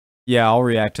Yeah, I'll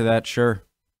react to that, sure.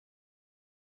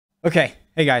 Okay,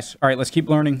 hey guys. All right, let's keep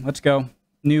learning. Let's go.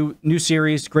 New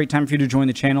series. Great time for you to join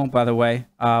the channel, by the way.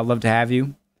 Love to have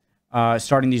you.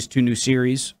 Starting these 2 new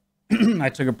series. I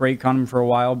took a break on them for a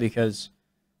while because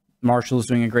Marshall's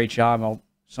doing a great job.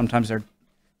 Sometimes they're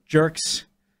jerks.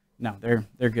 No,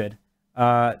 they're good.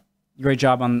 Great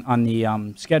job on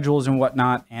the schedules and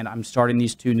whatnot, and I'm starting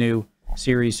these 2 new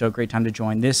series, so great time to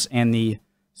join this and the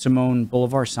Simone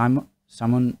Bolivar.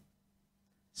 Simone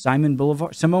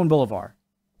Bolivar.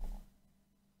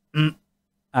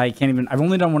 I can't even. I've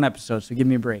only done 1 episode, so give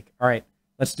me a break. All right,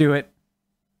 let's do it.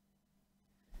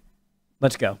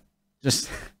 Let's go. Just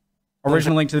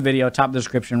original link to the video, top of the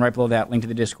description, right below that. Link to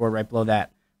the Discord, right below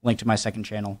that. Link to my second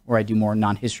channel, where I do more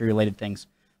non-history related things.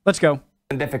 Let's go.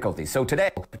 Difficulty. So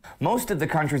today, most of the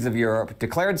countries of Europe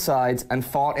declared sides and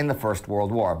fought in the First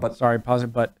World War. But sorry, pause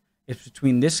it. But it's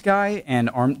between this guy and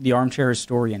the Armchair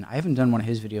Historian. I haven't done one of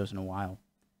his videos in a while.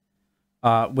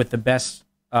 With the best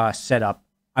setup.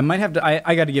 I might have to.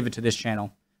 I got to give it to this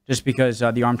channel just because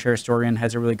the Armchair Historian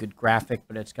has a really good graphic,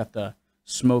 but it's got the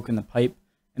smoke in the pipe,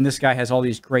 and this guy has all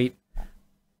these great.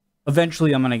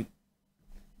 Eventually, I'm gonna,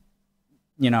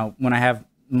 when I have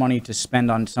money to spend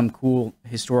on some cool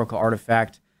historical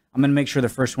artifact, I'm gonna make sure the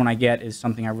first one I get is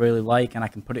something I really like, and I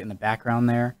can put it in the background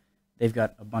there. They've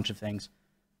got a bunch of things.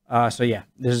 So yeah,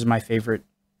 this is my favorite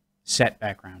set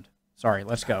background. Sorry,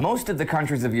 let's go. Most of the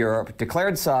countries of Europe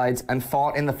declared sides and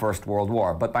fought in the First World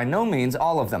War, but by no means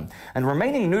all of them. And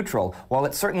remaining neutral, while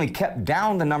it certainly kept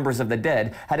down the numbers of the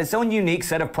dead, had its own unique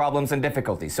set of problems and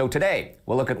difficulties. So today,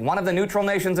 we'll look at one of the neutral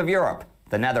nations of Europe,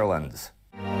 the Netherlands.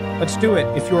 Let's do it.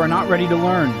 If you are not ready to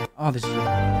learn. Oh, this is...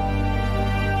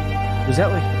 Was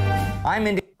that like... I'm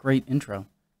in... Great intro.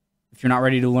 If you're not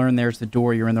ready to learn, there's the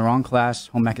door. You're in the wrong class.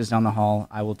 Home ec is down the hall.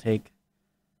 I will take...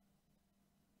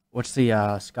 What's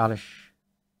the Scottish?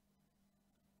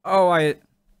 Oh,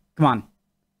 come on.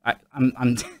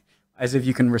 I'm as if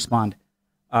you can respond.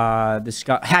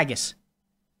 Haggis.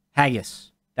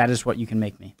 Haggis. That is what you can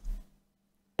make me.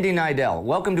 Andy Nidell,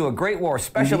 welcome to a Great War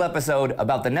special episode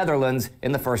about the Netherlands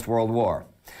in the First World War.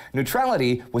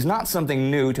 Neutrality was not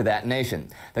something new to that nation.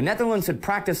 The Netherlands had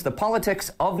practiced the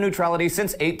politics of neutrality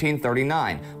since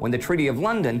 1839, when the Treaty of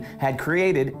London had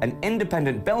created an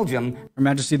independent Belgium. Her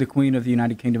Majesty the Queen of the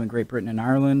United Kingdom and Great Britain and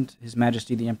Ireland, His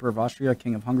Majesty the Emperor of Austria,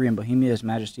 King of Hungary and Bohemia, His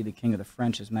Majesty the King of the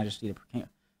French, His Majesty the King,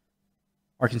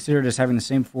 are considered as having the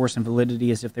same force and validity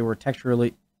as if they were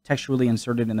textually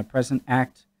inserted in the present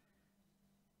act.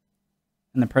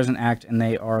 And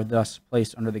they are thus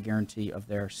placed under the guarantee of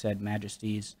their said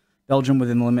majesties. Belgium,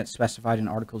 within the limits specified in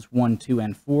Articles 1, 2,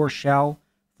 and 4, shall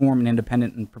form an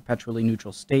independent and perpetually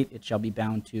neutral state. It shall be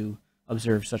bound to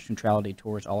observe such neutrality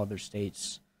towards all other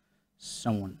states.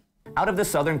 Someone. Out of the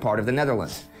southern part of the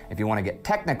Netherlands. If you want to get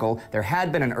technical, there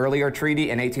had been an earlier treaty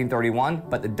in 1831,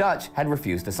 but the Dutch had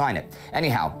refused to sign it.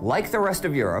 Anyhow, like the rest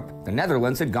of Europe, the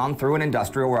Netherlands had gone through an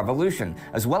industrial revolution,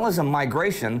 as well as a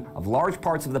migration of large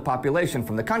parts of the population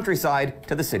from the countryside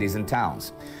to the cities and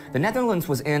towns. The Netherlands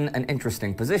was in an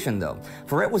interesting position, though,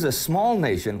 for it was a small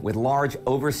nation with large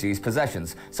overseas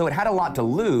possessions, so it had a lot to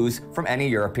lose from any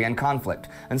European conflict.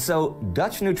 And so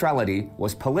Dutch neutrality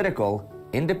was political,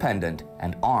 independent,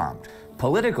 and armed.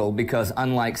 Political because,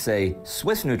 unlike, say,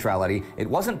 Swiss neutrality, it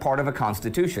wasn't part of a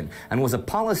constitution and was a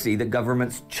policy that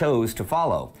governments chose to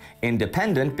follow.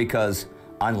 Independent because,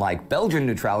 unlike Belgian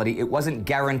neutrality, it wasn't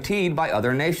guaranteed by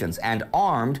other nations. And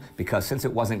armed because, since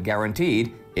it wasn't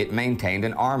guaranteed, it maintained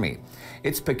an army.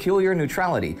 Its peculiar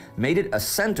neutrality made it a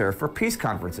center for peace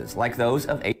conferences like those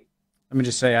of... Let me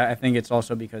just say, I think it's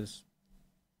also because...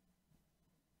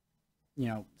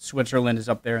 Switzerland is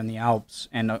up there in the Alps,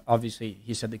 and obviously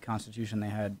he said the constitution they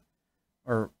had,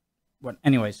 or what,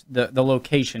 anyways, the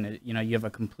location, you have a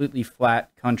completely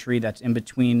flat country that's in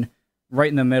between,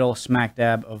 right in the middle, smack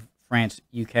dab of France,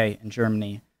 UK, and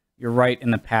Germany. You're right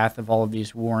in the path of all of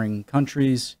these warring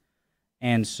countries,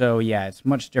 and so, yeah, it's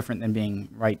much different than being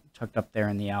right tucked up there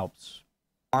in the Alps.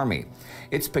 Army.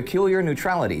 Its peculiar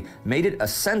neutrality made it a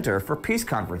center for peace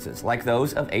conferences like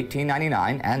those of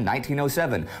 1899 and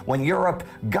 1907, when Europe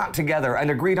got together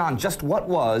and agreed on just what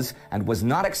was and was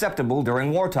not acceptable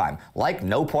during wartime, like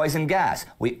no poison gas.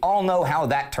 We all know how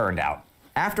that turned out.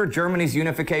 After Germany's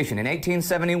unification in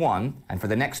 1871, and for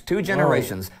the next 2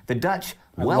 generations, the Dutch...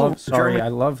 I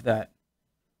love that.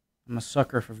 I'm a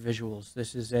sucker for visuals.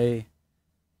 This is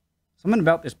something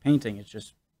about this painting. It's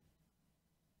just...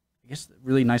 I guess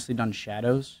really nicely done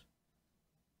shadows.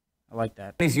 I like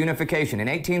that. Germany's unification in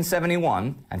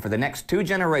 1871, and for the next 2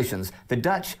 generations, the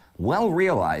Dutch well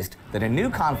realized that a new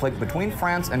conflict between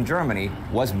France and Germany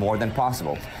was more than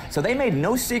possible. So they made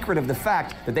no secret of the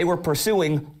fact that they were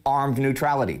pursuing armed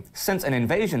neutrality, since an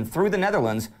invasion through the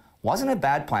Netherlands wasn't a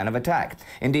bad plan of attack.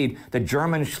 Indeed, the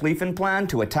German Schlieffen Plan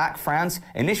to attack France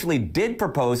initially did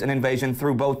propose an invasion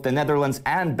through both the Netherlands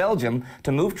and Belgium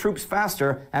to move troops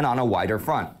faster and on a wider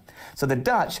front. So the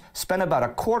Dutch spent about a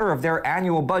quarter of their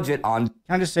annual budget on... Can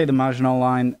I just say the Maginot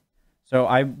Line? So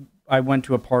I went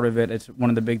to a part of it. It's one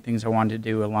of the big things I wanted to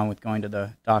do along with going to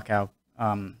the Dachau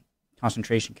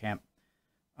concentration camp.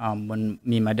 When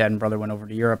me and my dad and brother went over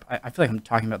to Europe. I feel like I'm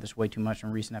talking about this way too much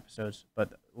in recent episodes,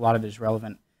 but a lot of it is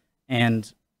relevant.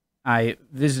 And I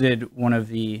visited one of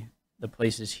the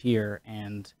places here,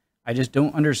 and I just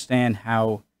don't understand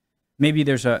how... Maybe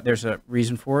there's a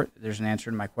reason for it. There's an answer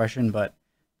to my question, but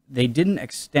they didn't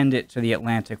extend it to the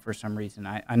Atlantic for some reason.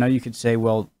 I know you could say,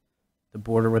 well, the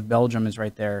border with Belgium is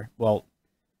right there. Well,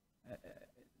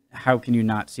 how can you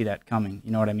not see that coming?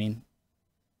 You know what I mean?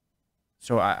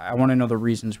 So I want to know the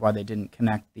reasons why they didn't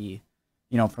connect the,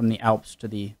 from the Alps to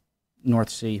the North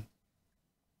Sea.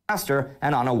 Faster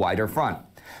and on a wider front.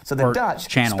 So the Dutch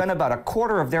spent about a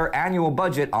quarter of their annual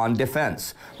budget on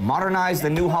defense, modernized the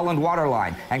New Holland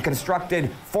waterline, and constructed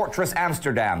Fortress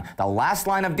Amsterdam, the last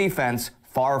line of defense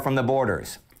far from the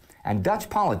borders. And Dutch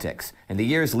politics in the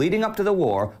years leading up to the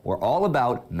war were all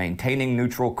about maintaining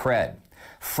neutral cred.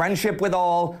 Friendship with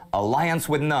all, alliance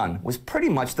with none was pretty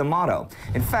much the motto.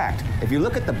 In fact, if you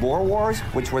look at the Boer Wars,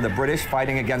 which were the British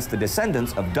fighting against the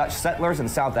descendants of Dutch settlers in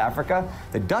South Africa,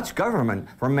 the Dutch government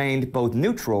remained both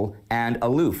neutral and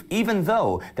aloof, even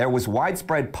though there was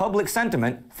widespread public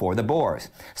sentiment for the Boers.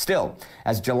 Still,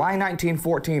 as July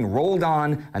 1914 rolled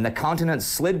on and the continent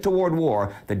slid toward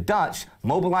war, the Dutch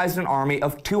mobilized an army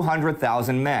of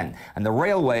 200,000 men, and the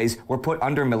railways were put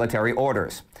under military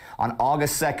orders. On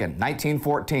August 2nd,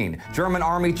 1914, German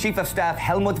Army Chief of Staff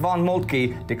Helmut von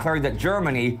Moltke declared that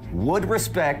Germany would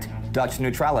respect Dutch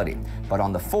neutrality. But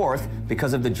on the 4th,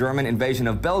 because of the German invasion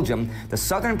of Belgium, the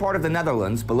southern part of the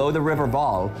Netherlands, below the River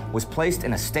Waal, was placed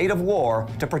in a state of war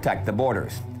to protect the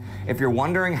borders. If you're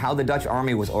wondering how the Dutch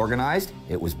army was organized,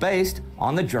 it was based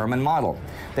on the German model.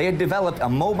 They had developed a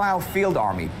mobile field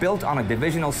army built on a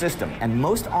divisional system, and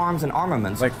most arms and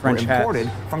armaments were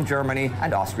imported from Germany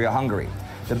and Austria-Hungary.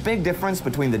 The big difference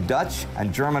between the Dutch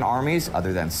and German armies,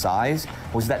 other than size,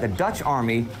 was that the Dutch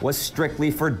army was strictly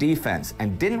for defense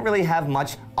and didn't really have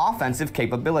much offensive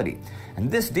capability. And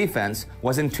this defense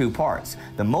was in 2 parts: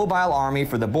 the mobile army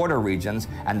for the border regions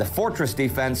and the fortress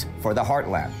defense for the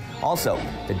heartland. Also,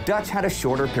 the Dutch had a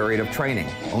shorter period of training,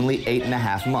 only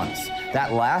 8.5 months.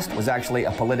 That last was actually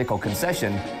a political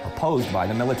concession opposed by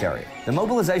the military. The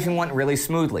mobilization went really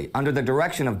smoothly under the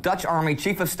direction of Dutch Army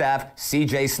Chief of Staff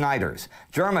C.J. Snijders.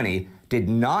 Germany did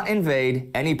not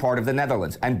invade any part of the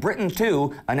Netherlands, and Britain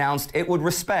too announced it would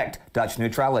respect Dutch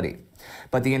neutrality.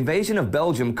 But the invasion of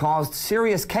Belgium caused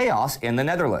serious chaos in the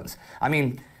Netherlands. I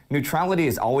mean, neutrality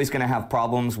is always going to have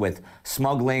problems with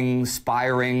smuggling, spy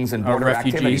rings, and border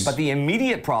activity, but the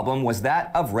immediate problem was that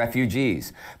of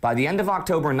refugees. By the end of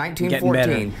October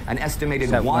 1914, an estimated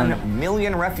 1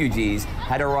 million refugees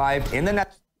had arrived in the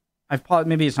Netherlands.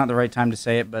 Maybe it's not the right time to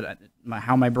say it, but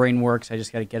how my brain works, I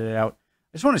just got to get it out.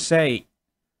 I just want to say,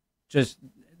 just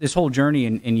this whole journey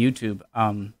in YouTube,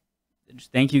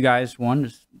 just thank you guys,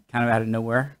 just kind of out of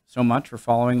nowhere, so much for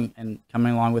following and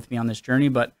coming along with me on this journey,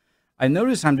 but I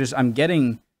notice I'm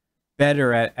getting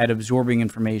better at absorbing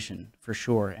information for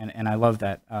sure, and I love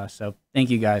that. So thank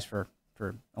you guys for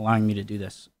allowing me to do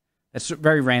this. It's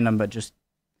very random, but just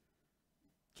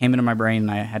came into my brain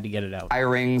and I had to get it out.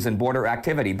 Firings and border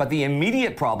activity, but the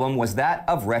immediate problem was that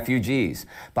of refugees.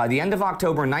 By the end of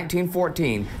October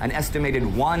 1914, an estimated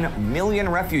 1 million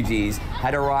refugees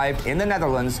had arrived in the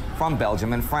Netherlands from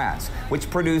Belgium and France, which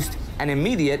produced an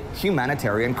immediate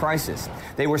humanitarian crisis.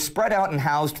 They were spread out and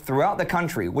housed throughout the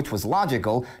country, which was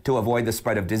logical to avoid the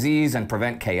spread of disease and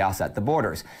prevent chaos at the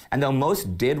borders. And though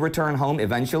most did return home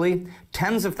eventually,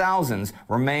 tens of thousands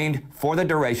remained for the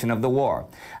duration of the war.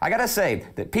 I gotta say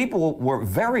that people were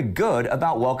very good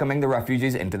about welcoming the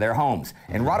refugees into their homes.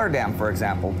 In Rotterdam, for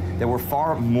example, there were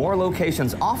far more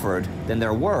locations offered than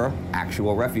there were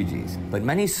actual refugees. But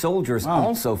many soldiers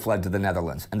also fled to the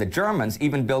Netherlands, and the Germans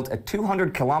even built a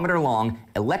 200-kilometer-long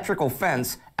electrical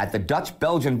fence at the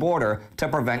Dutch-Belgian border to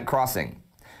prevent crossing.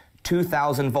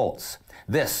 2,000 volts.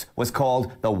 This was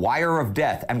called the Wire of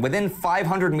Death, and within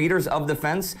 500 meters of the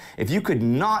fence, if you could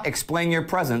not explain your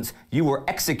presence, you were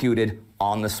executed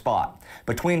on the spot.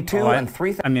 Between 2 and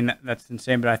 3,000... I mean, that's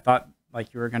insane, but I thought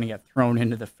like you were going to get thrown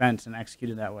into the fence and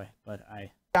executed that way, but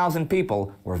 1,000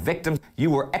 people were victims. You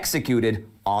were executed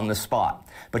on the spot.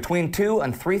 Between 2,000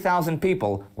 and 3,000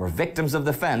 people were victims of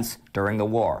the fence during the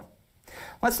war.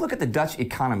 Let's look at the Dutch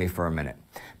economy for a minute.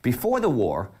 Before the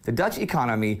war, the Dutch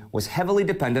economy was heavily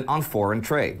dependent on foreign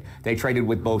trade. They traded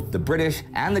with both the British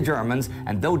and the Germans,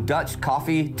 and though Dutch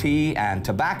coffee, tea, and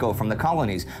tobacco from the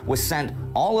colonies was sent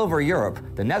all over Europe,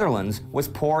 the Netherlands was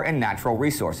poor in natural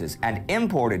resources and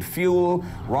imported fuel,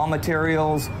 raw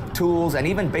materials, tools, and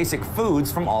even basic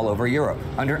foods from all over Europe.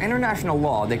 Under international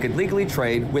law, they could legally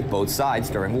trade with both sides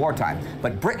during wartime,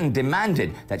 but Britain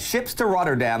demanded that ships to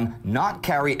Rotterdam not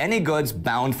carry any goods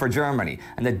bound for Germany,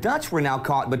 and the Dutch were now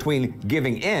caught between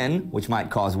giving in, which might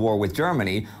cause war with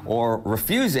Germany, or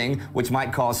refusing, which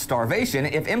might cause starvation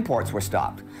if imports were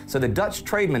stopped. So the Dutch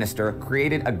trade minister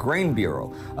created a grain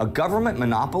bureau, a government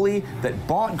monopoly that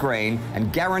bought grain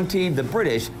and guaranteed the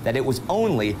British that it was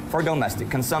only for domestic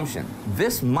consumption.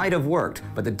 This might have worked,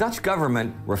 but the Dutch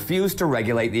government refused to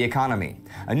regulate the economy.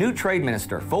 A new trade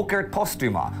minister, Volkert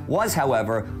Postuma, was,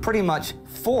 however, pretty much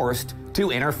forced to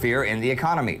interfere in the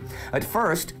economy. At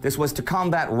first, this was to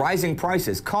combat rising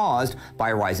prices caused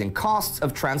by rising costs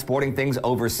of transporting things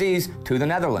overseas to the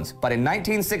Netherlands. But in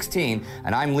 1916,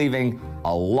 and I'm leaving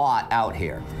a lot out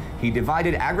here, he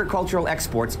divided agricultural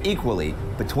exports equally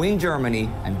between Germany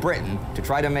and Britain to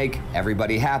try to make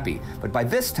everybody happy. But by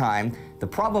this time, the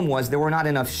problem was there were not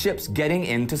enough ships getting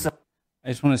into some. I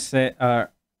just want to say,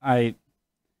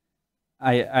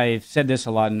 I've said this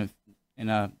a lot in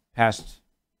a past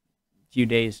few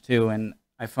days too, and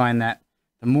I find that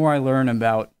the more I learn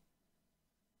about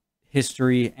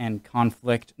history and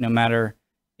conflict, no matter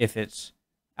if it's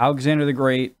Alexander the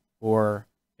Great or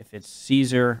if it's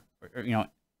Caesar, or,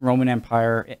 Roman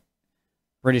Empire,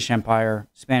 British Empire,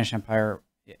 Spanish Empire,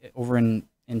 over in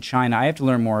China, I have to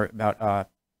learn more about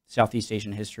Southeast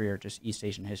Asian history or just East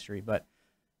Asian history, but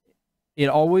it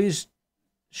always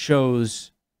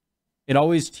teaches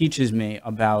me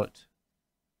about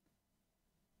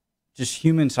just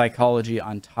human psychology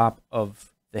on top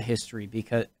of the history,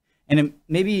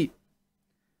 maybe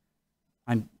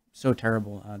I'm so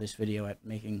terrible this video at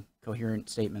making coherent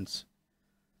statements.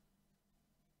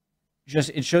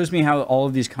 It shows me how all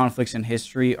of these conflicts in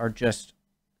history are just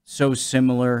so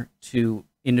similar to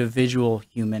individual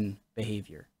human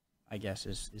behavior, I guess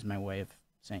is my way of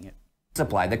saying it.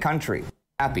 Supply the country.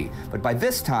 Happy. But by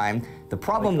this time, the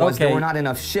problem was there were not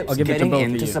enough ships getting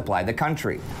in to supply the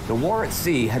country. The war at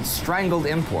sea had strangled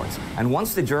imports, and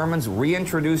once the Germans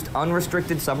reintroduced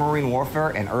unrestricted submarine warfare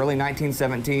in early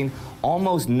 1917,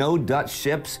 almost no Dutch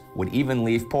ships would even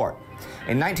leave port.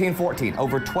 In 1914,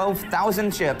 over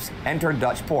 12,000 ships entered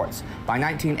Dutch ports. By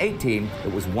 1918,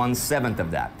 it was 1/7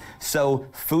 of that. So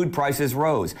food prices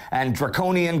rose, and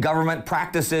draconian government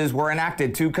practices were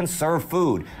enacted to conserve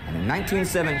food. And in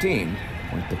 1917,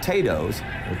 when potatoes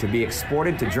were to be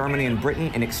exported to Germany and Britain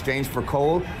in exchange for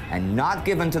coal and not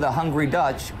given to the hungry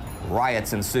Dutch,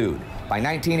 riots ensued. By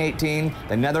 1918,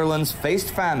 the Netherlands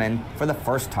faced famine for the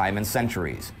first time in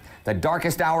centuries. The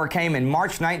darkest hour came in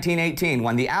March 1918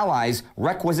 when the Allies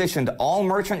requisitioned all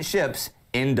merchant ships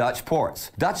in Dutch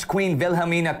ports. Dutch Queen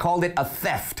Wilhelmina called it a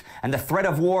theft, and the threat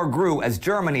of war grew as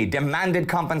Germany demanded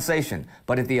compensation.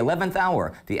 But at the 11th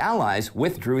hour, the Allies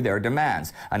withdrew their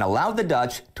demands and allowed the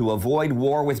Dutch to avoid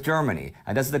war with Germany.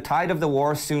 And as the tide of the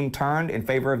war soon turned in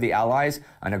favor of the Allies,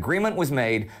 an agreement was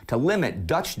made to limit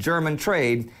Dutch-German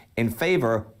trade in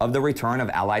favor of the return of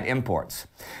Allied imports.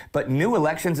 But new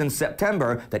elections in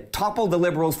September that toppled the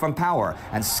liberals from power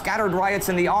and scattered riots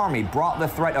in the army brought the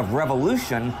threat of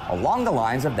revolution along the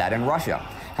lines of that in Russia.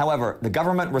 However, the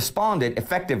government responded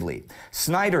effectively.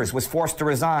 Snijders was forced to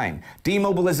resign,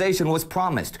 demobilization was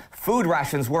promised, food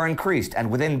rations were increased,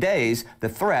 and within days, the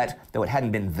threat, though it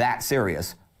hadn't been that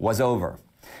serious, was over.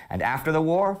 And after the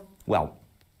war, well,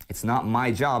 it's not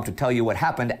my job to tell you what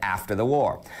happened after the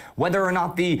war. Whether or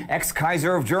not the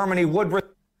ex-Kaiser of Germany would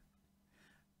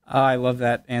I love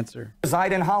that answer.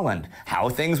 reside in Holland, how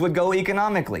things would go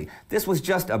economically. This was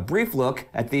just a brief look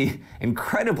at the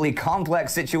incredibly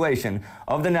complex situation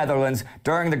of the Netherlands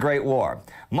during the Great War,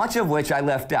 much of which I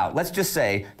left out. Let's just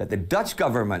say that the Dutch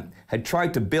government had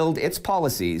tried to build its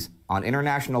policies on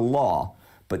international law,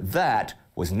 but that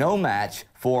was no match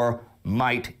for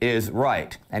might is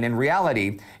right. And in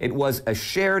reality, it was a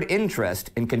shared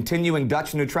interest in continuing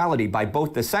Dutch neutrality by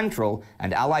both the Central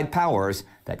and Allied powers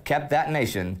that kept that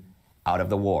nation out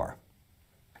of the war.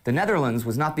 The Netherlands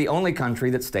was not the only country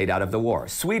that stayed out of the war.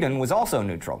 Sweden was also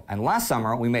neutral, and last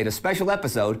summer we made a special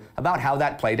episode about how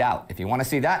that played out. If you want to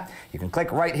see that, you can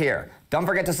click right here. Don't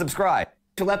forget to subscribe.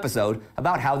 episode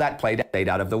about how that played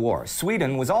out of the war.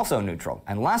 Sweden was also neutral,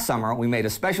 and last summer we made a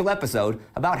special episode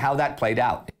about how that played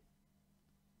out.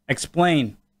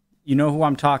 Explain. You know who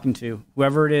I'm talking to.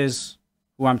 Whoever it is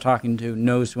who I'm talking to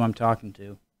knows who I'm talking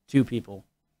to. Two people.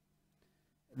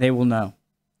 They will know.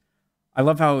 I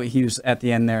love how he was at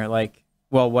the end there like,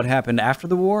 well, what happened after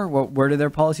the war? Where did their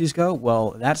policies go?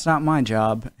 Well, that's not my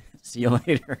job. See you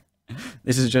later.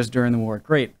 This is just during the war.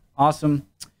 Great. Awesome.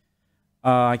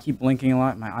 I keep blinking a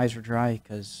lot. My eyes are dry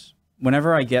because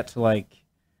whenever I get to like,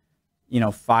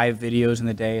 5 videos in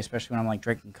the day, especially when I'm like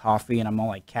drinking coffee and I'm all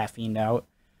like caffeined out,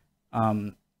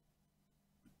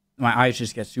 my eyes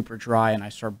just get super dry and I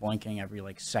start blinking every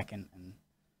like second. And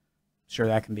sure,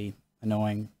 that can be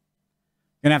annoying.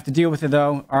 Gonna have to deal with it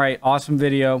though. All right, awesome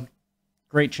video,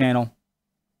 great channel.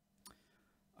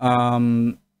 I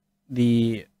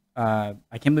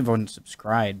can't believe I wasn't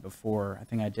subscribed before. I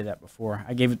think I did that before.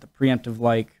 I gave it the preemptive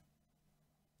like.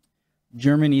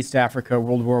 German, East Africa,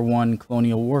 World War I,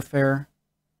 colonial warfare.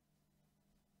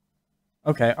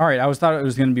 Okay, all right. I thought it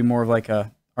was going to be more of like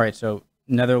a. All right, so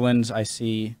Netherlands, I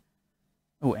see.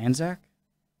 Oh, Anzac.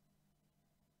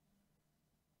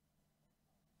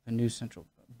 The new central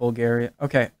Bulgaria.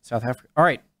 Okay, South Africa. All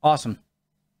right, awesome.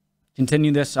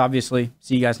 Continue this, obviously.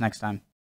 See you guys next time.